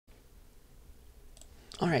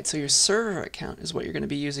All right, so your server account is what you're going to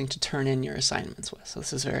be using to turn in your assignments with. So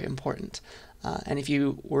this is very important. And if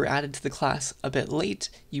you were added to the class a bit late,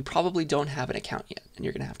 you probably don't have an account yet, and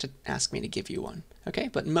you're going to have to ask me to give you one. Okay,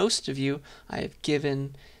 but most of you I have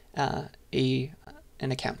given an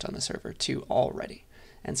account on the server to already.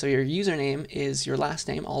 And so your username is your last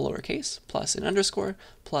name, all lowercase, plus an underscore,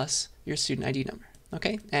 plus your student ID number.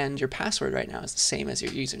 Okay, and your password right now is the same as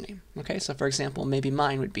your username. Okay, so for example, maybe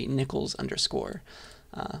mine would be Nichols underscore,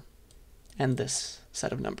 and this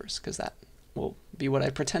set of numbers, because that will be what I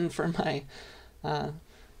pretend for my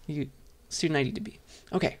student ID to be.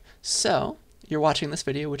 Okay, so you're watching this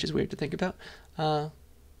video, which is weird to think about.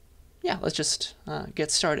 Yeah, let's just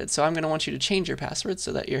get started. So I'm going to want you to change your password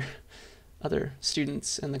so that your other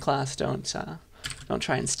students in the class don't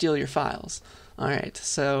try and steal your files. All right,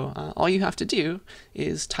 so all you have to do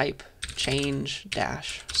is type change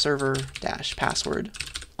server password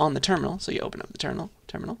on the terminal. So you open up the terminal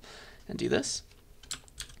and do this,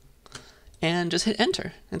 and just hit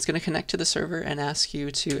enter. It's going to connect to the server and ask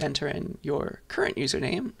you to enter in your current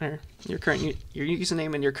username, or your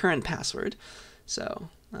username and your current password. So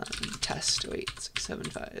test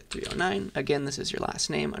 086755309. Again, this is your last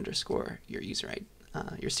name underscore your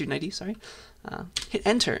your student ID. Sorry. Hit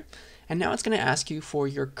enter, and now it's going to ask you for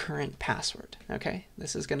your current password. Okay,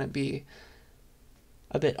 this is going to be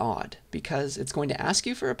a bit odd because it's going to ask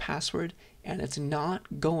you for a password and it's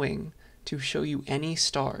not going to show you any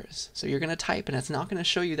stars. So you're going to type and it's not going to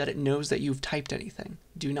show you that it knows that you've typed anything.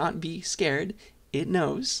 Do not be scared. It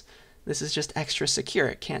knows. This is just extra secure.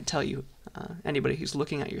 It can't tell you, anybody who's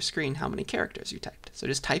looking at your screen, how many characters you typed. So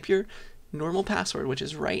just type your normal password, which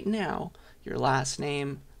is right now your last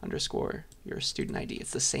name underscore your student ID.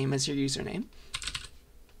 It's the same as your username.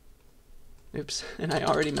 Oops, and I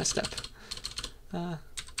already messed up.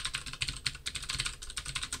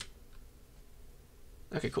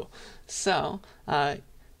 Okay, cool. So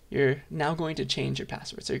you're now going to change your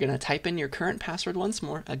password. So you're going to type in your current password once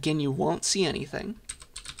more. Again, you won't see anything.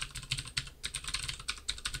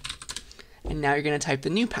 And now you're going to type the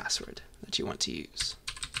new password that you want to use.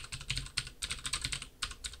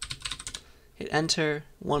 Hit enter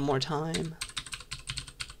one more time.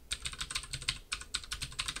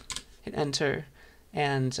 Hit enter,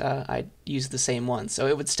 and I used the same one, so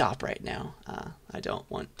it would stop right now. I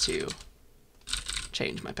don't want to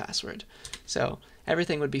change my password. So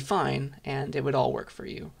everything would be fine, and it would all work for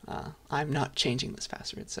you. I'm not changing this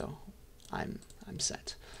password, so I'm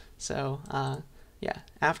set. So yeah,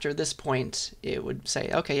 after this point, it would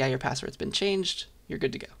say, okay, yeah, your password's been changed. You're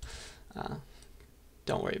good to go.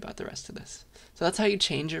 Don't worry about the rest of this. So that's how you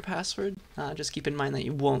change your password. Just keep in mind that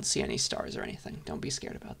you won't see any stars or anything. Don't be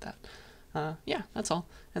scared about that. Yeah, that's all.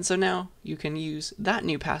 And so now you can use that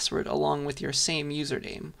new password along with your same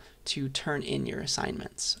username to turn in your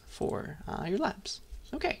assignments for your labs.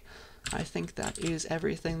 Okay, I think that is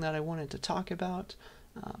everything that I wanted to talk about.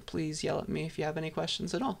 Please yell at me if you have any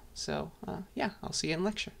questions at all. So yeah, I'll see you in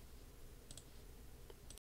lecture.